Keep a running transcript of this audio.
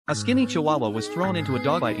A skinny chihuahua was thrown into a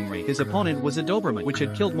dogfighting ring. His opponent was a Doberman, which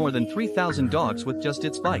had killed more than 3,000 dogs with just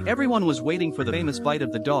its bite. Everyone was waiting for the famous bite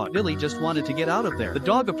of the dog. Billy just wanted to get out of there. The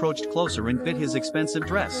dog approached closer and bit his expensive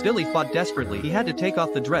dress. Billy fought desperately. He had to take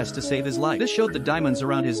off the dress to save his life. This showed the diamonds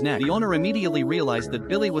around his neck. The owner immediately realized that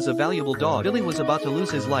Billy was a valuable dog. Billy was about to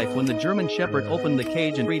lose his life when the German Shepherd opened the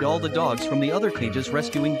cage and freed all the dogs from the other cages,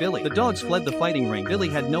 rescuing Billy. The dogs fled the fighting ring. Billy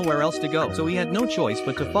had nowhere else to go, so he had no choice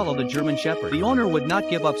but to follow the German Shepherd. The owner would not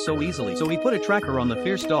give up so easily, so he put a tracker on the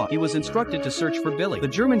fierce dog. He was instructed to search for Billy. The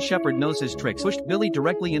German Shepherd knows his tricks, pushed Billy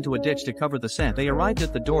directly into a ditch to cover the scent. They arrived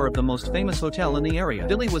at the door of the most famous hotel in the area.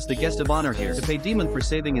 Billy was the guest of honor here. To pay Demon for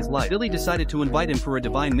saving his life, Billy decided to invite him for a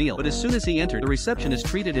divine meal, but as soon as he entered, the receptionist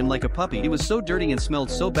treated him like a puppy. He was so dirty and smelled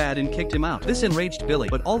so bad and kicked him out. This enraged Billy,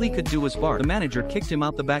 but all he could do was bark. The manager kicked him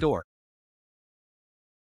out the back door.